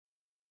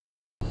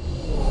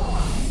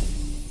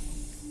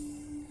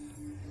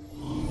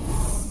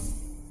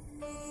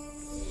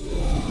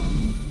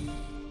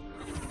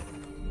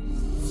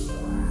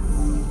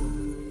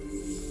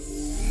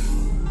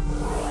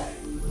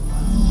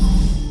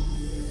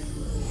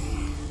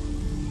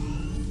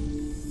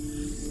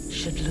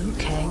Should Liu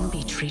Kang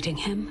be treating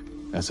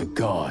him? As a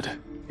god,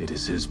 it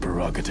is his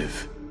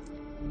prerogative.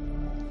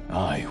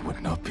 I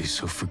would not be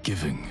so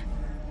forgiving.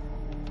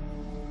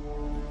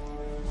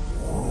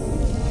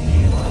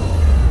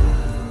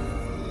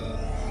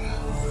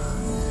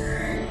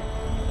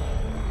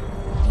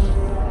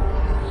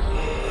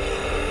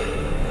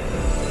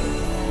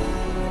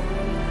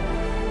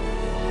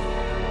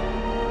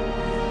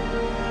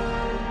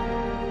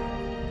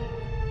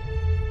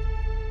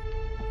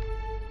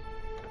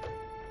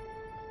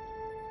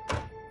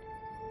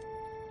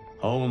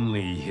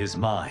 Only his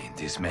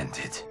mind is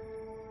mended.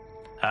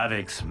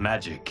 Havoc's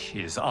magic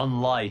is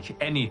unlike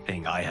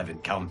anything I have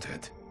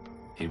encountered.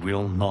 It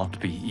will not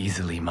be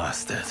easily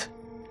mastered.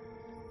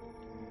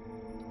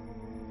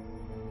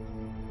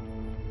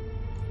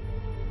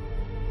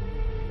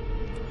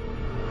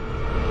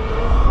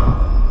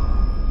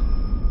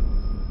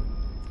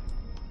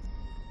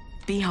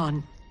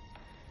 Bihan,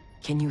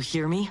 can you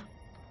hear me?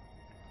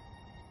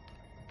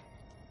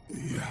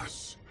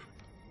 Yes,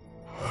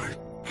 I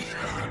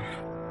can.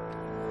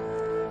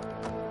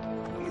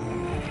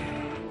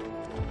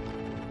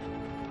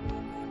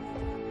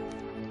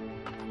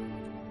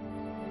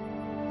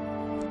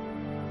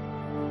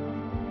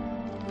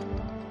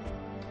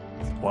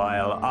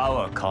 While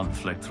our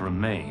conflict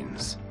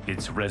remains,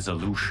 its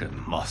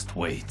resolution must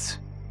wait.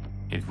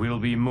 It will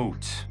be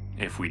moot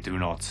if we do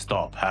not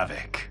stop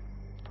Havoc.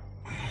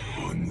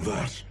 On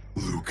that,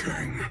 Liu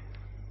Kang,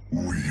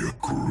 we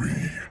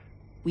agree.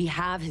 We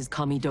have his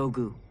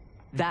Kamidogu.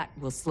 That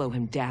will slow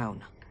him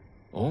down.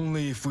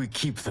 Only if we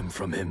keep them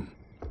from him.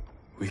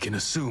 We can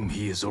assume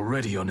he is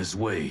already on his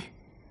way.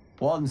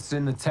 Once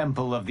in the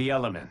Temple of the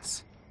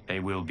Elements, they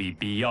will be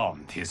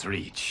beyond his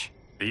reach.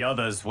 The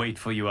others wait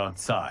for you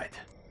outside.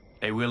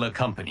 They will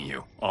accompany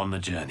you on the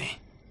journey.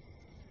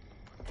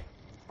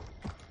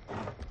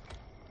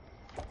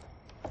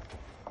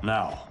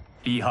 Now,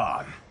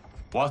 Bihan,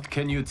 what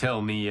can you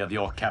tell me of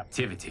your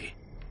captivity?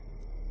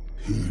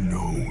 He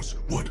knows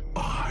what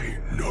I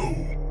know.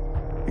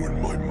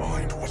 When my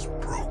mind was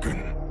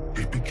broken,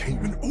 it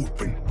became an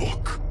open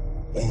book.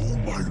 All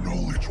my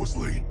knowledge was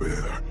laid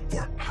bare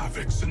for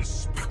Havoc's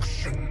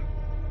inspection.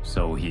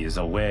 So he is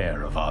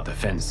aware of our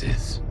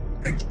defenses.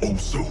 And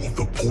also of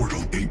the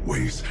portal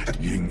gateways at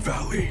Ying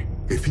Valley.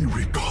 If he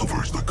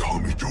recovers the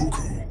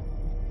Kamidogu,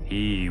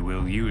 he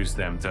will use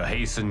them to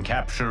hasten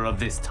capture of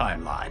this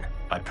timeline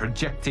by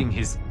projecting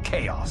his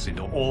chaos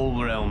into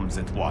all realms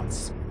at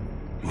once.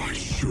 I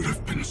should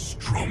have been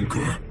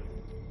stronger.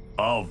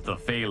 Of the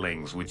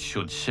failings which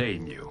should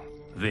shame you,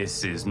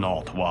 this is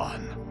not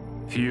one.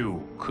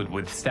 Few could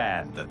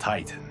withstand the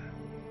Titan.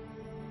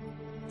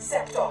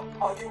 Sector,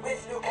 are you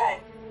with Liu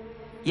Kang?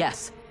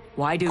 Yes.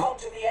 Why do... Come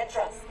to the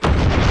entrance.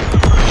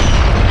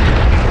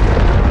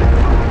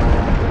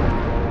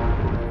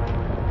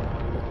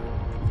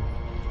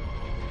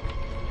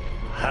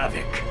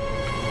 Havoc.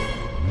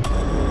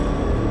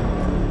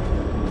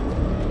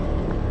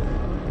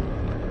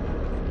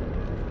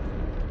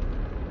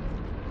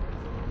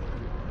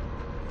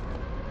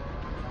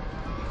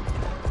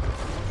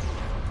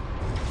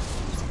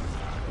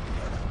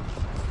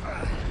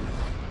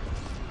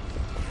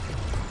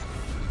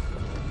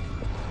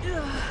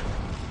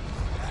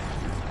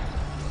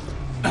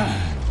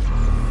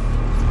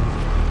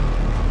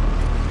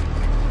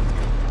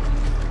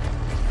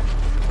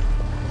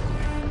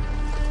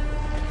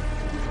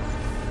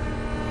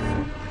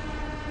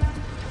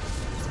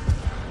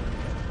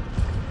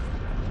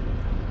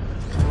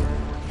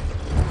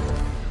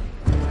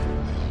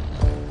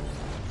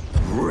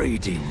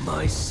 Raiding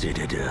my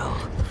citadel,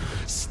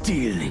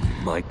 stealing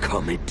my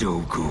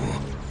Kamidogu.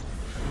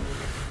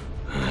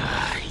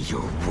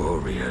 Your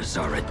warriors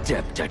are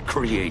adept at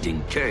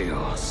creating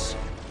chaos.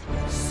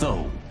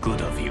 So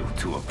good of you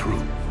to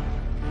approve.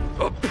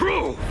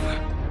 Approve?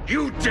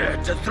 You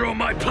dared to throw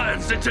my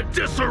plans into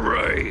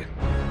disarray!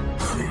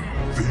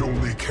 The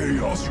only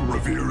chaos you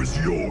revere is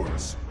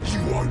yours.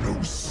 You are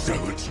no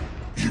zealot.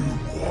 You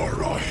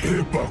are a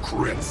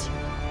hypocrite.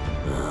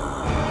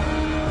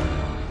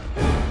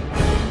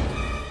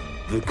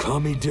 The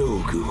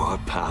Kamidogu are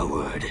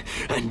powered,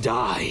 and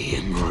I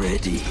am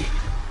ready.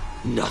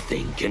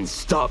 Nothing can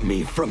stop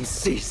me from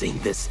seizing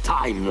this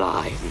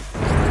timeline.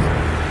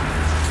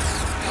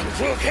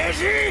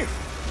 Fukeshi!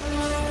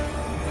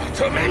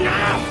 To me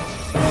now!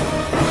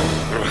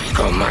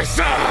 Go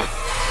myself!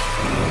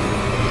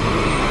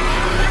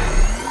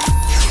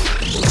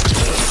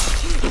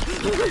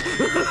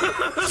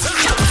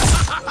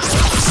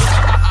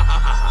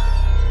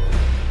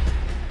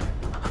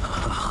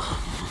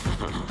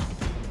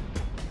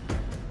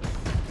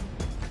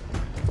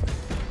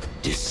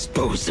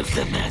 Dispose of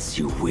them as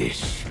you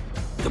wish.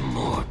 The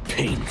more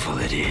painful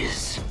it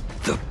is,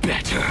 the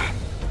better.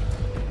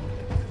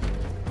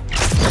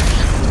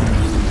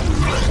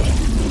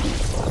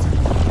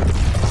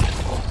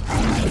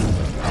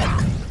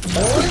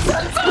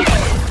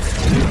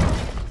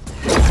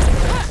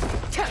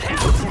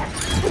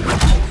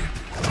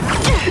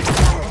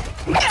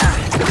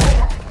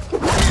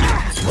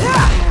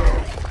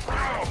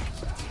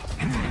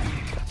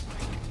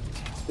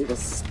 will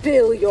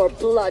spill your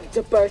blood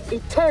to birth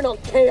eternal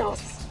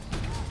chaos.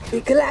 Be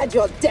glad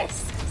your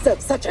deaths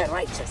serve such a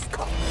righteous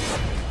cause.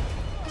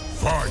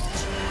 Fight!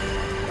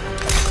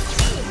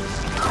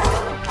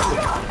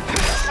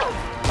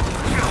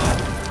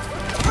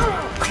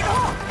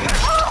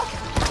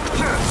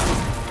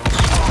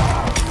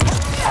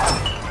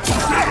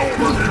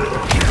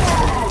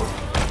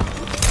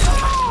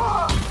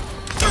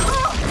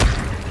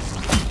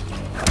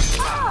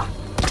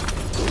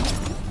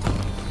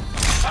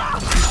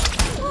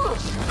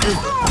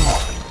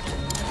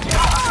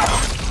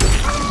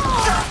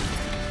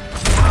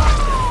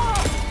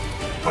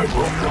 I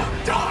will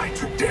not die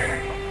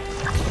today.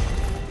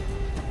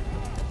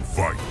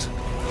 Fight.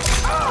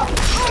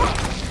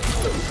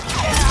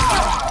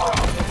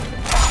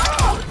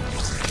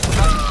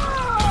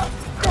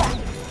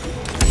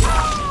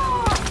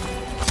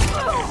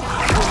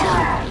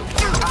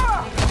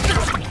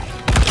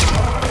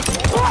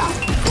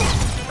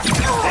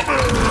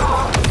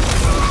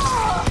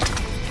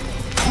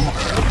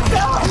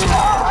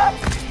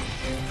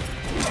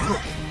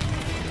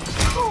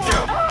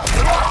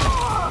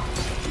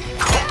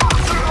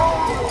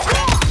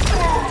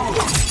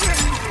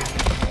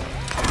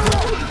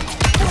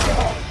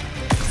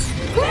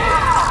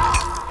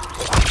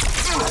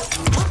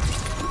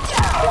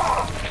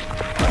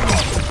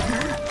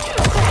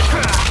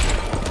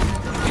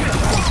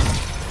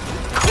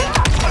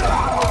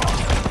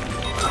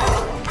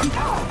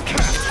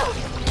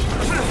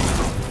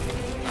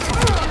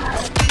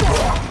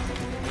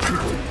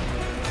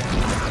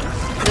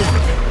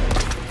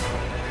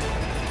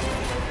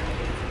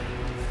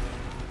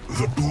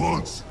 The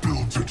blood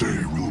spilled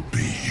today will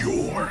be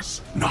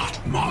yours,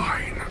 not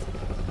mine.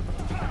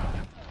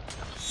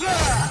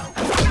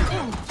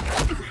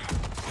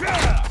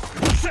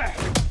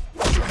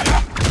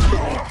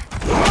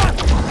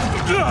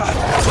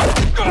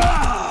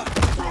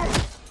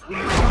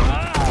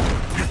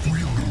 If we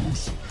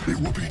lose, it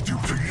will be due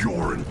to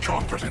your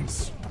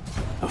incompetence.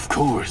 Of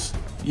course,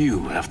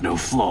 you have no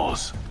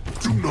flaws.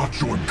 Do not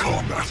join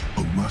combat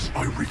unless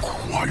I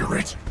require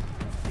it.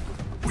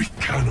 We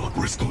cannot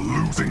risk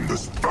losing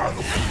this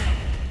battle.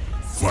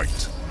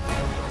 Fight.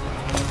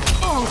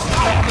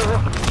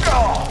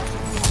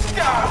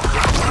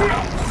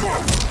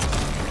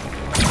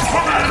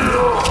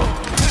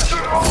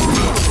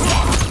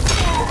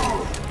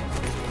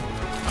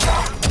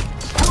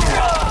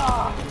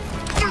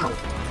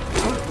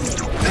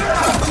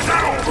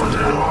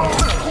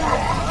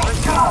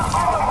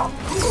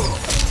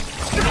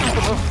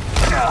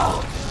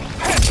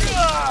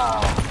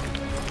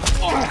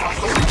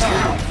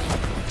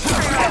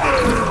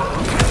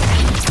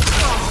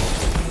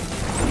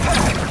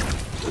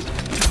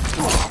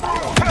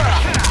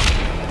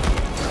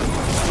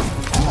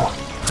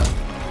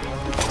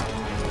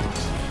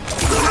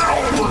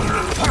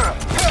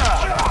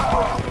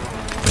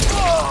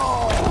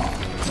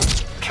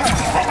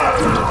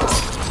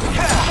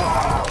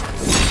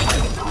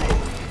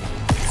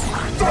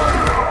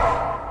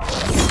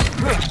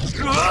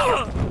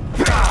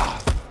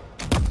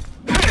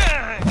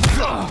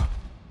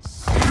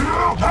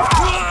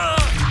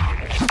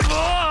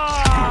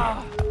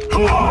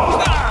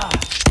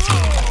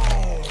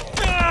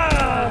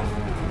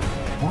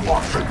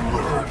 Watch and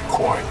learn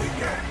quietly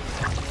again.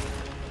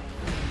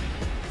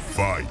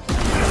 Fight.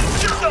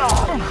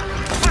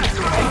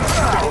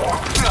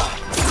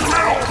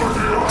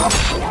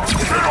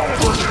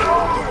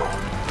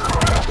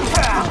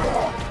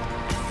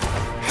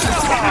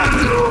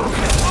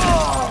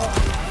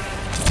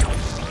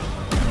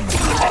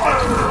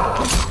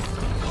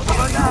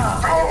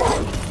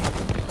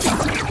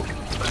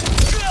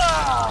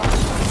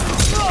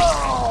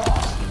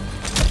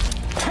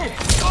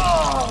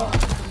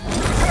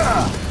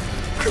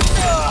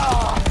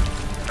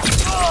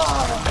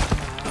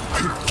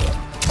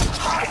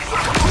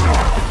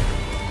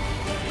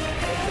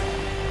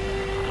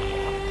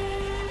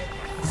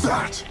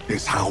 That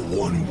is how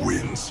one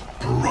wins,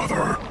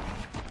 brother.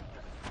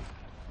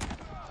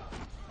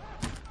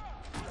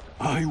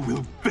 I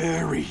will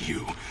bury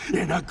you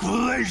in a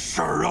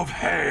glacier of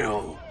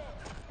hail.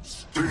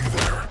 Stay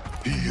there.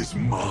 He is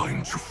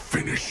mine to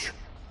finish.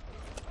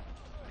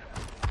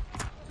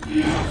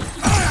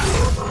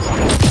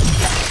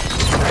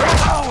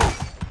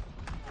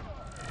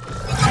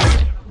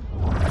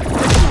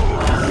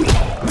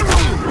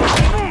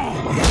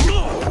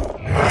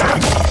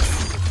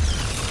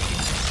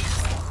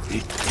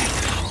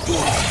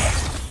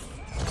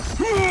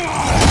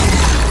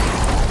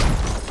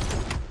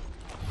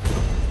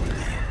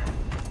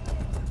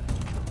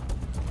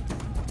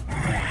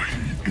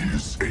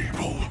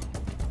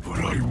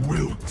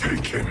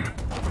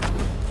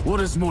 What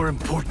is more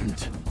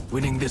important,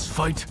 winning this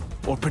fight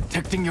or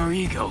protecting your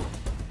ego?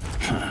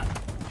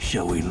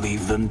 Shall we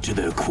leave them to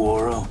their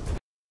quarrel?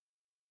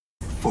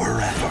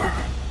 Forever.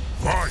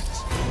 Fight!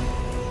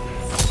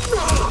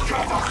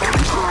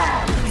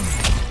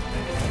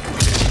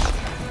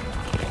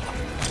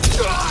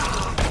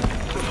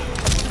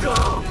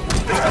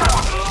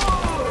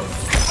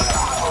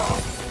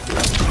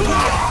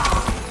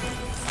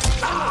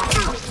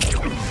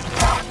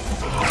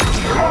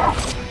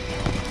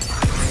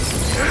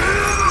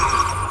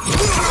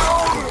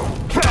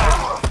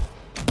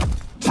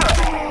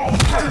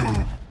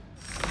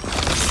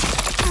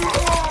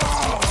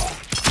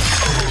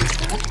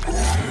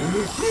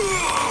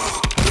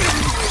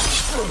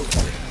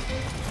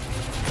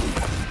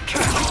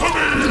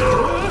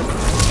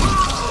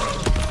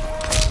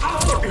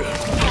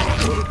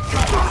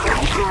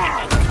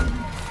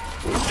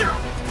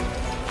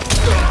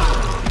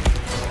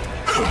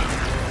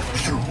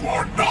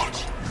 are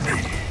not me.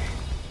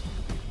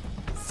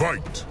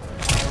 Fight!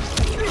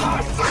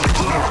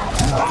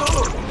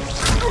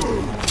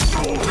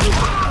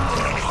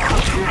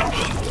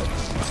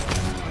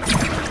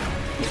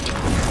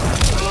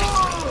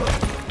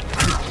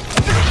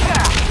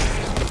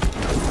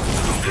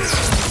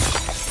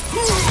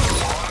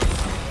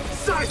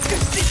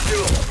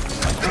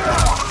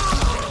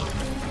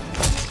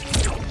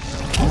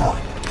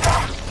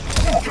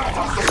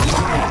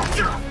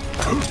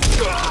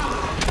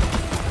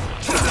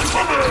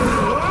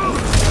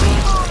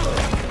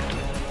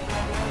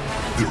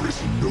 There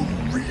is no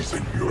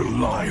reason your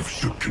life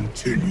should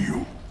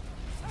continue.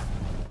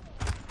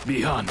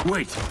 Beyond,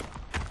 wait!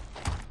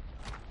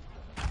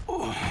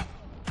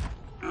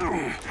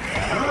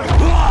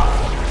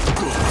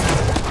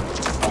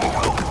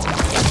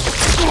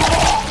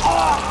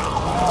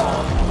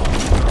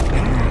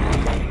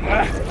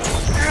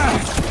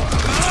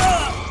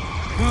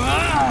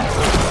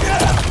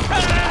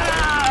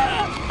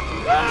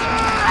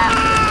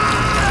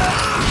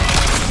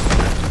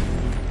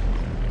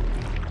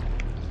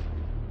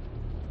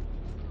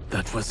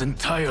 That was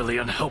entirely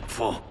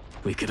unhelpful.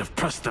 We could have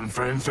pressed them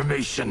for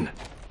information.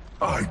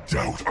 I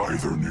doubt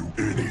either knew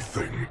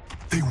anything.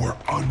 They were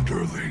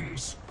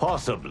underlings.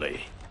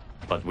 Possibly,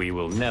 but we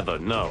will never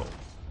know.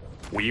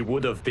 We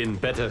would have been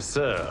better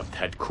served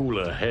had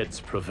cooler heads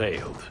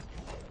prevailed.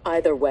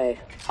 Either way.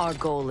 Our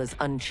goal is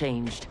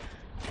unchanged.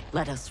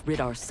 Let us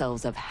rid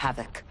ourselves of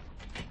Havoc.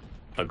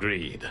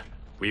 Agreed.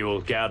 We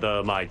will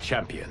gather my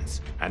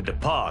champions and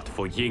depart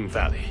for Ying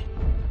Valley.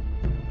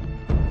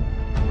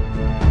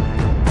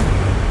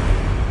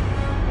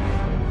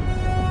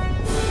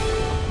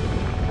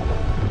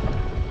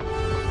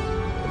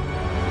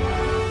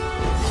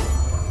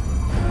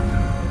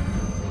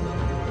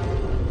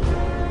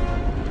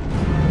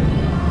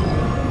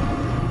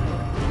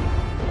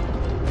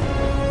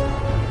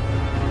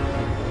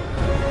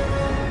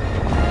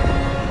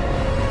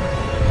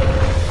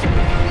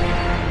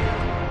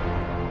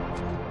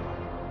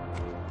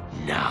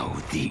 Now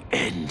the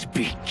end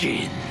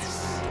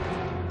begins.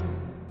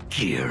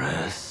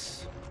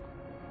 Geras.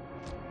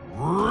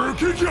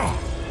 Rikija!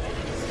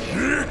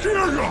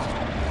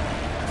 Yikiga!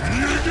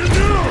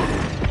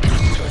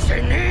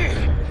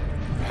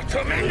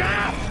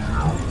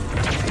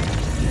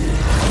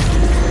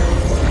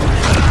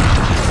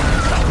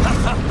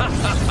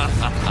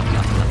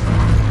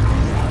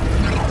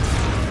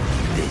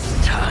 This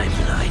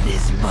timeline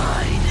is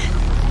mine.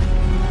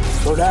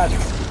 Lord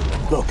Adam,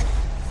 look.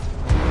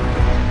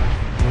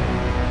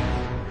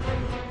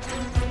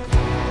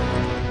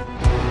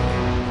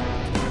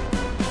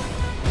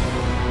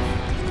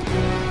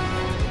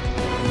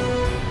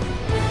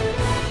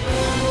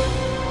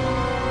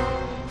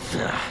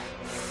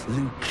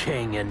 Liu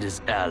Kang and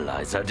his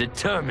allies are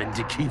determined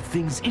to keep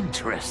things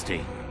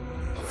interesting.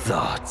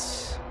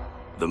 Thoughts?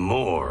 The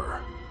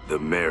more, the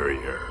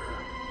merrier.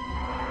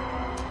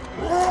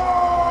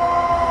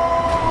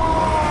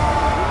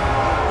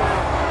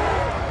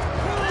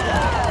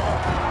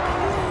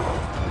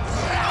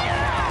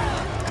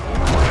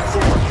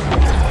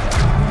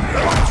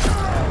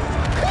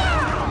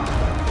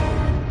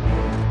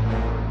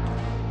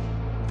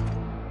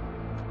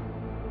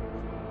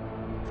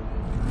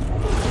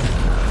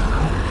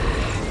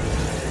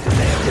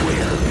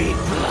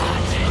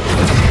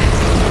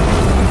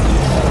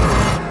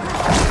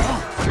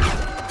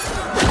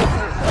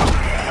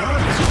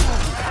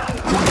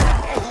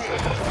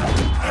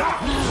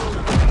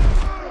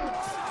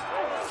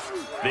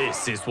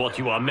 This is what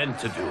you are meant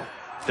to do.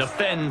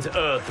 Defend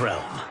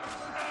Earthrealm.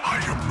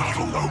 I am not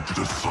allowed to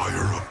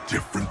desire a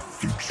different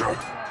future.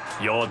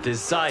 Your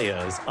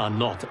desires are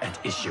not at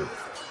issue.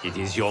 It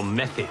is your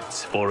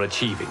methods for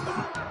achieving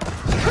them.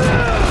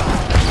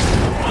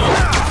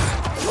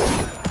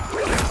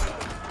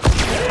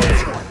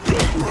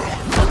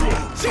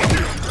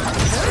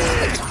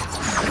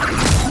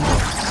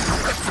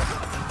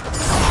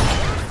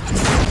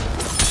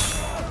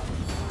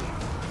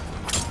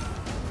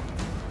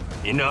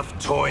 Enough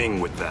toying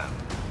with them.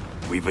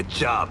 We've a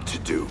job to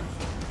do.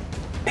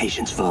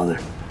 Patience, Father.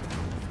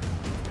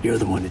 You're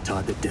the one who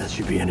taught that death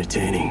should be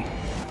entertaining.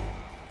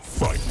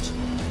 Fight.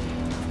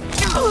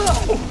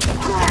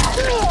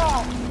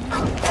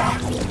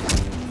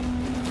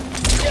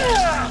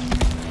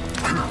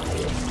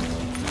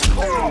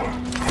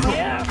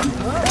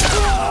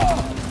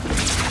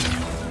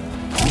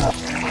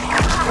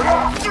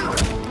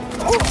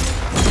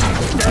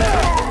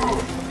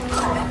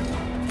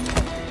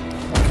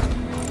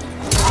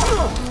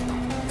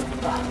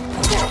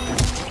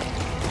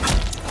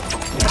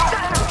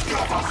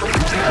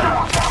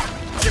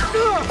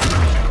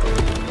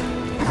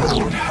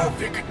 Lord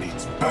Havoc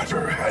needs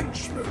better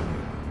henchmen.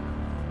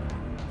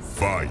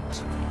 Fight.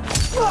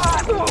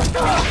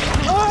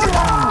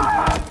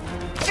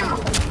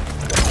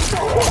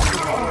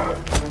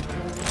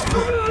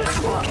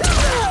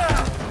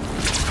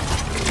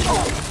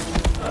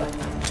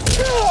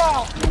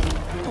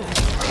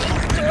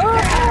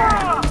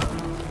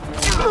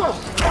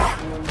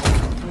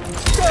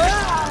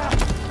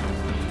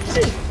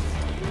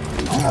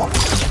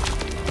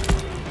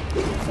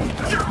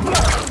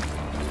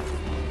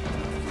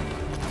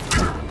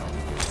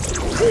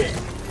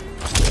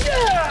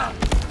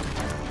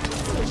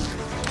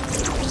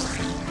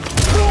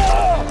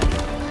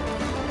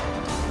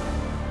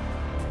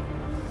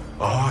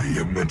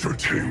 am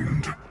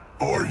entertained.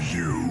 Are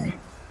you?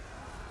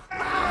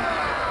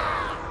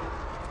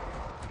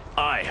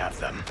 I have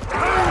them.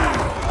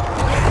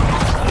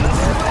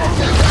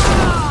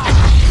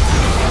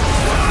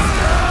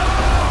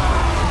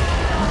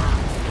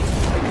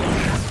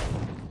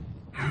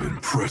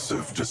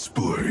 Impressive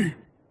display.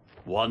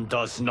 One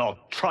does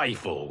not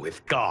trifle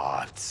with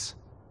gods.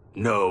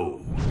 No,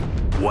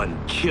 one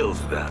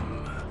kills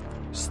them.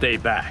 Stay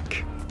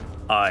back.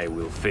 I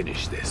will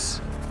finish this.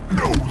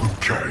 No, Liu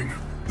Kang.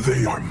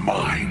 They are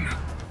mine.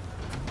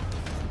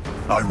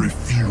 I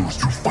refuse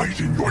to fight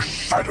in your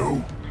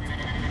shadow.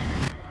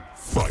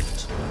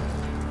 Fight.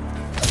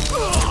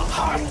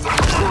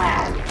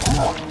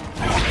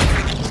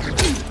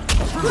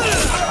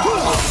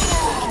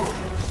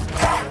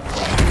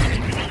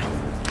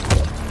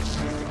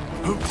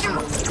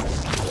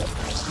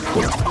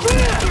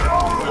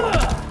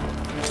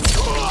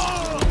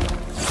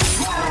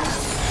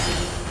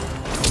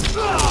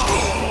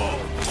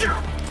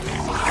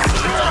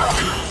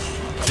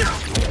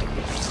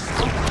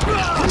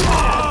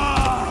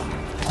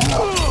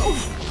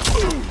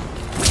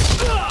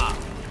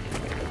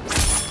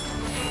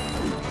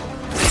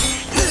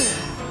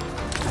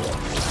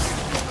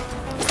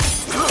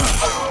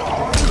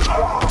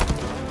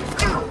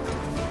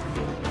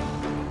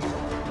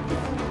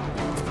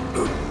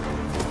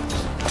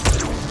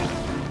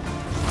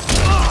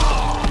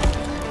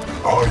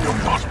 I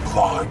am not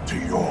blind to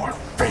your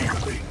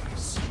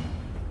failings.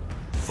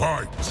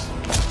 Fight!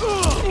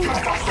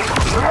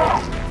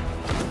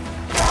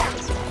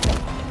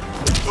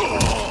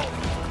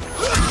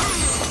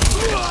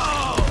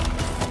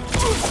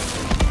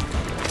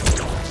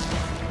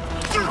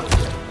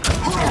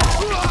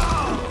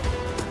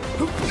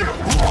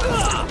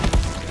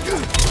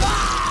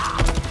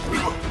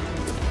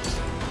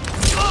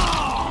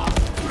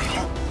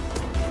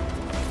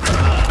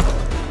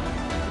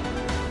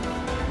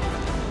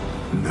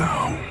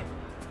 Now,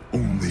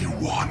 only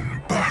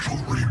one battle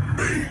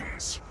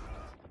remains.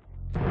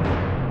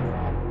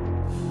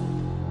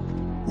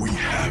 We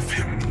have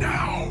him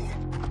now.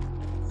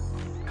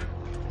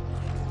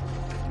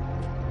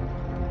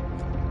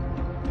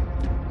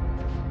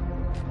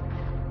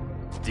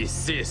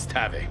 Desist,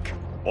 Havoc,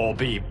 or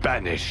be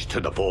banished to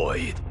the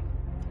void.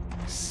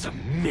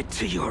 Submit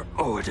to your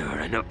order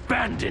and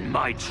abandon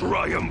my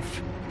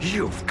triumph.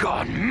 You've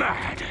gone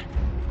mad.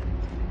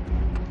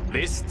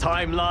 This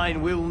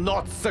timeline will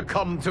not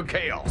succumb to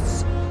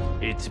chaos.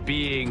 Its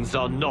beings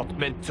are not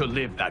meant to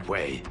live that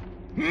way.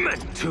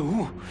 Meant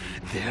to?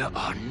 There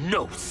are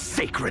no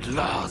sacred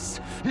laws,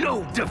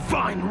 no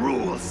divine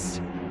rules.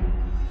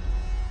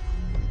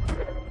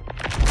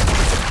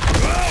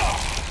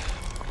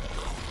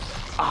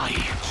 I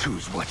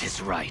choose what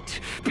is right,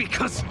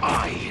 because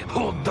I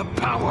hold the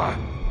power.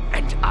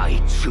 And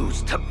I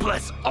choose to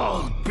bless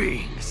all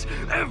beings,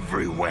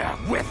 everywhere,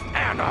 with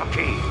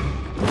anarchy.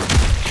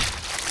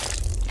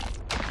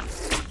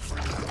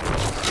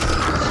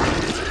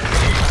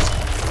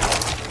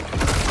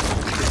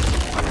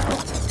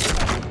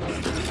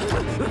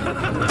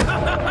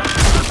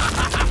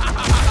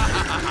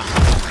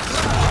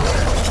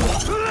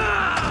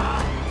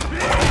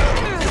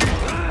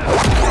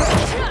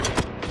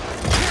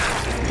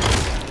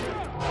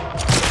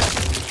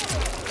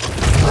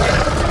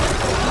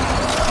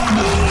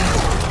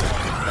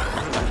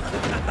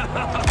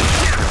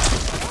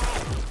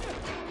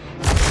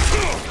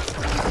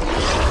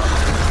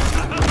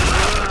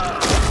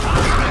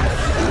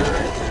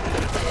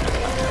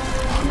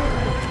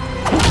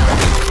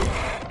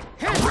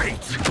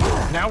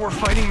 Now we're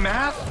fighting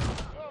math?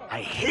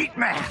 I hate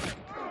math!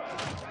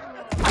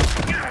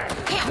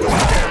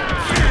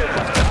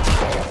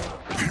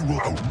 He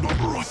will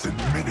outnumber us in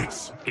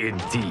minutes.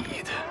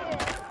 Indeed.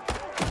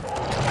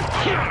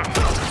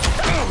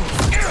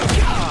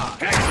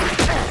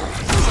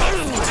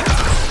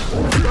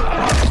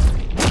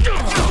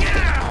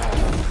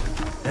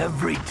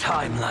 Every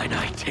timeline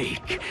I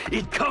take,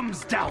 it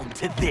comes down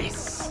to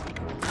this.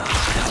 A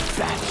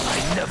battle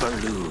I never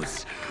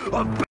lose.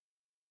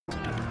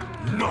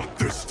 Not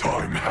this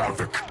time,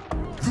 Havoc.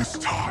 This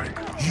time,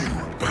 you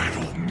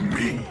battle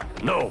me.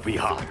 No,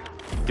 Bihar.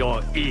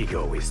 Your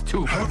ego is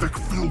too... Havoc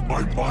filled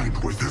my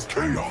mind with his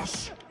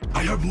chaos.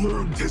 I have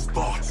learned his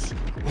thoughts,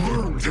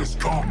 learned his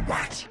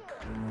combat.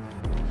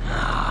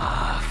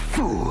 Ah,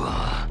 fool.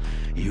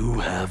 You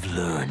have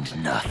learned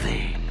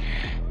nothing.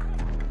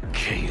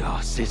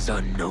 Chaos is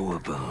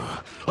unknowable,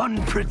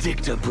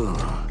 unpredictable.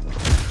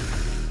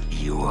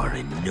 You are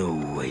in no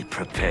way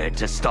prepared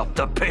to stop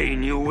the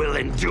pain you will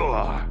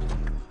endure.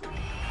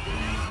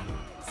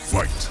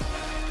 Fight!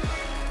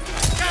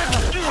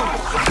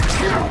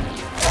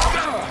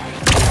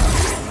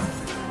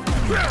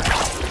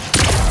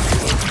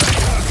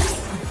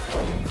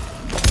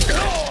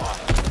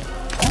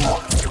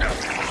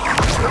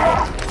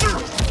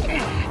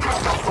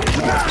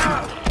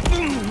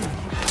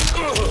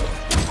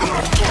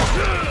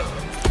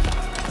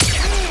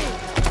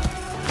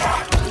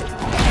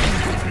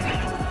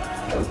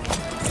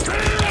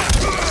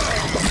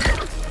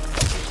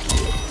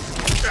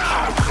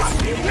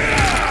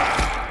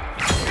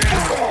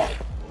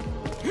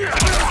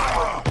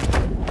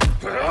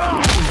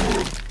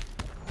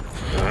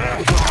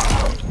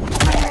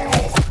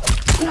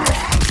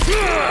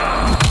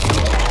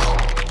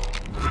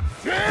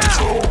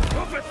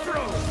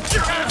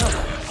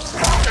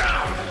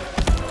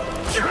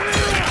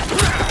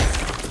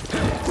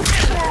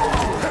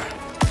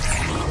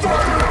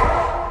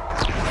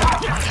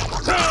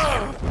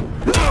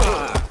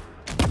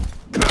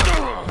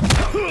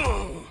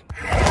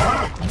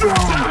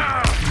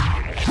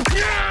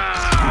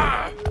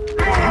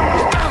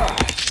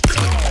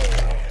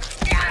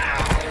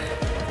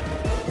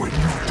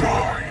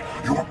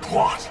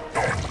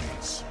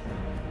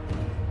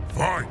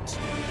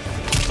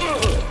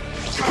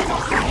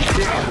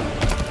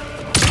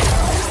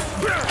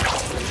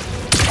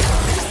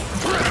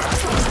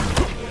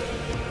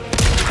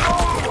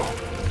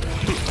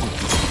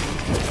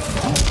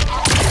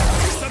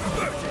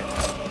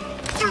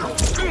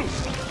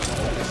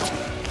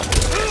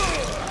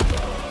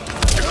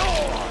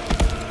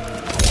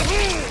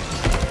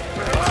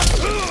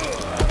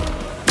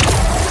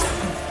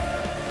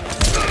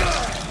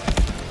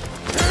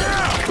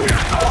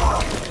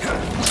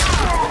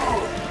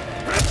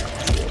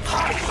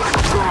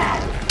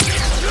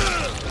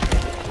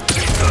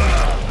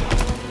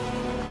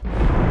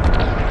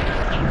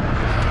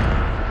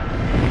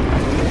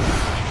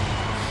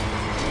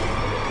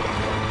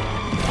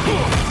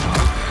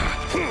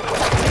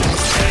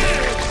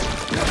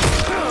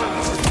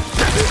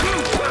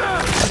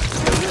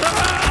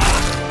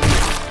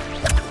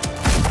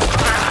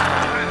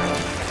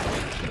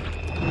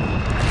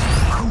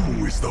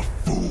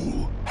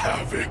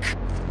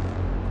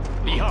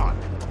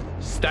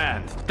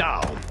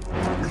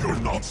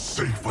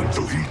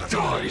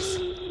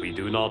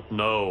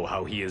 Know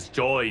how he is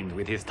joined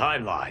with his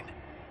timeline.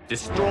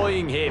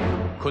 Destroying him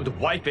could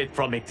wipe it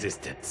from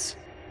existence.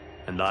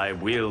 And I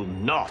will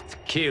not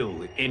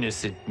kill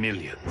innocent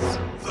millions.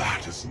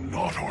 That is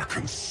not our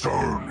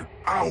concern.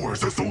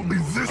 Ours is only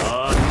this.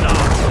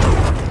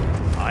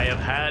 Enough! I have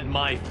had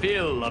my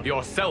fill of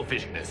your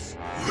selfishness.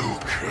 Liu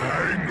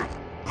Kang,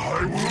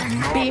 I will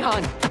not—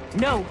 Bi-Han,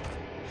 no!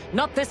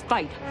 Not this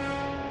fight!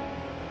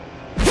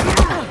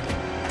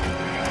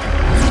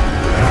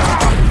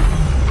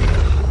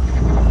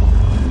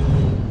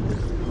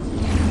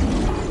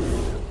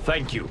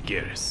 Thank you,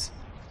 Geras.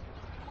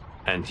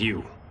 And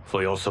you,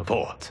 for your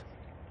support.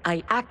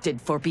 I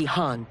acted for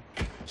Bi-Han.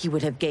 He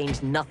would have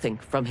gained nothing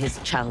from his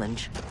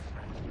challenge.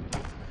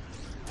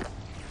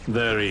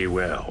 Very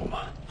well.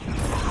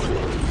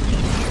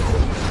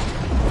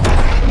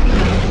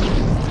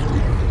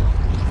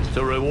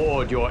 To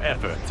reward your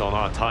efforts on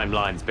our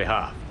timeline's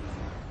behalf,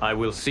 I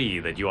will see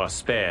that you are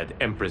spared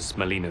Empress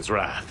Melina's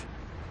wrath.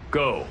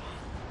 Go.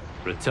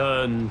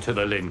 Return to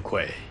the Lin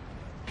Kuei.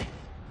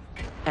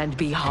 And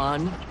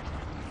Bi-Han?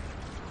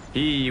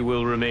 He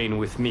will remain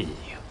with me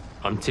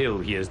until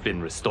he has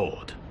been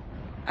restored.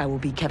 I will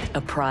be kept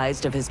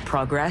apprised of his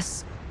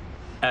progress?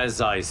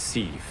 As I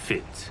see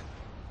fit.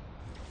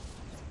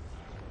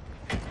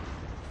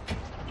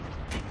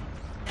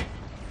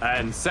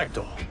 And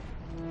Sector.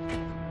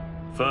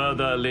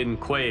 Further Lin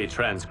Kuei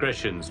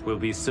transgressions will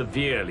be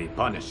severely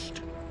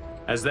punished.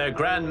 As their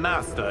Grand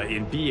Master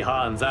in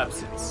Bi-Han's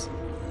absence,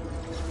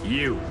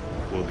 you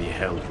will be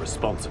held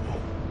responsible.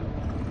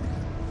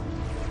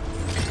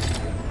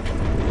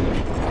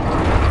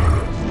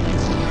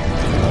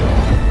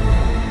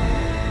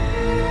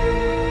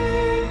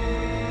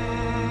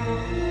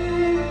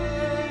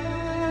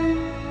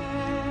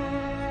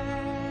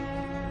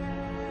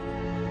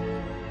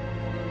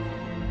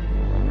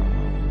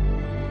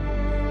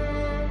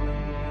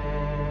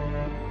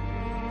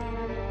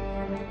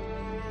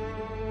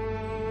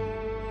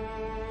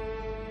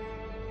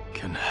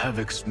 Can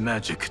Havoc's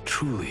magic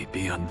truly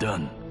be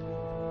undone?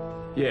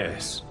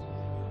 Yes,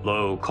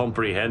 though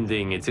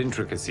comprehending its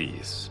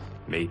intricacies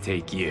may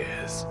take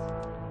years.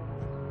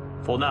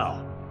 For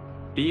now,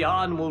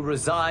 Bi-Han will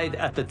reside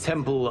at the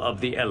Temple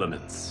of the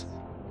Elements.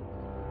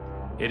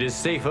 It is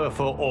safer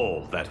for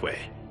all that way.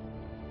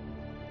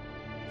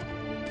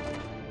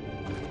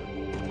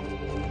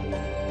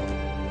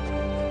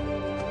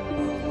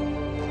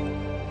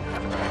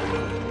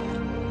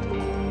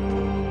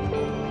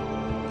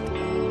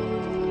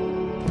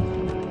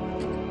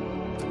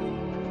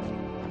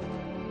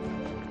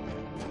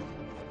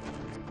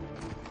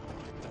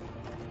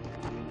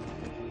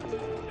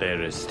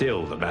 There is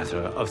still the matter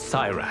of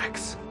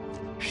Cyrax.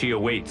 She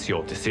awaits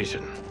your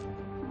decision.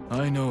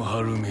 I know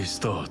Harumi's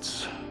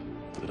thoughts,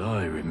 but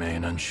I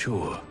remain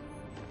unsure.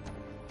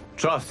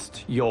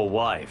 Trust your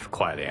wife,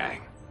 Kuai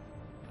Liang.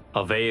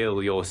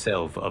 Avail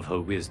yourself of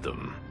her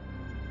wisdom.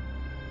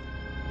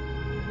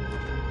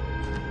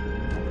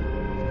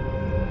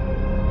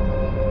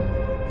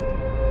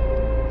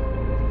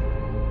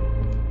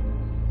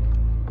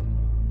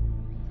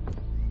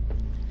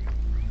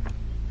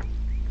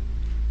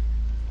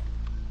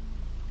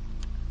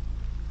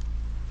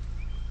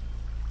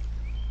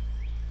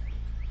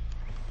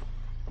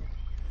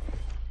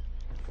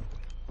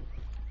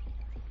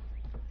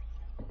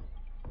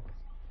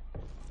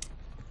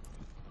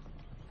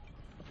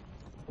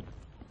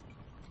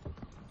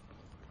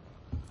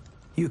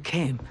 You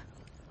came.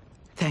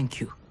 Thank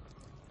you.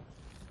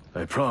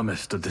 I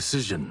promised a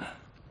decision,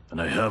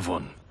 and I have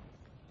one.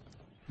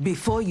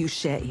 Before you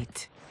share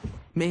it,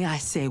 may I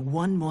say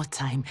one more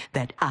time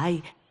that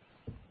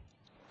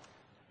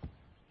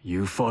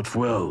You fought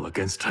well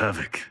against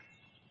Havoc.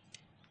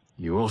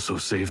 You also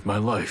saved my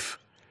life.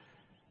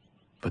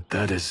 But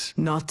that is—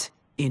 Not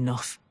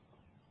enough.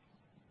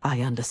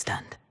 I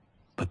understand.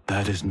 But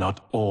that is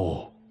not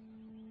all.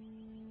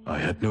 I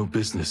had no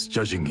business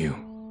judging you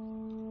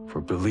for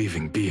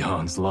believing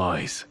Bi-Han's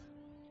lies.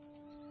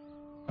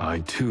 I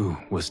too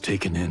was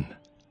taken in.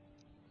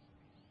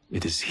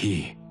 It is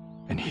he,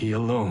 and he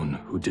alone,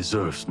 who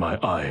deserves my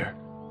ire.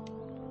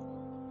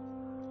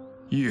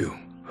 You,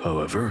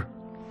 however,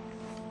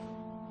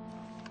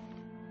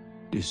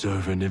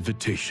 deserve an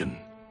invitation.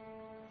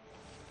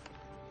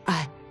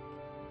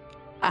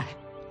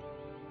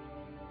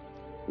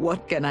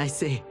 What can I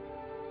say?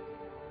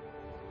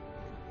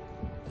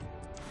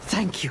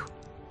 Thank you,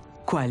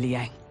 Kuai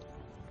Liang.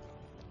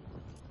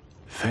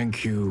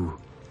 Thank you,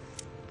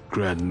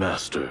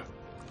 Grandmaster.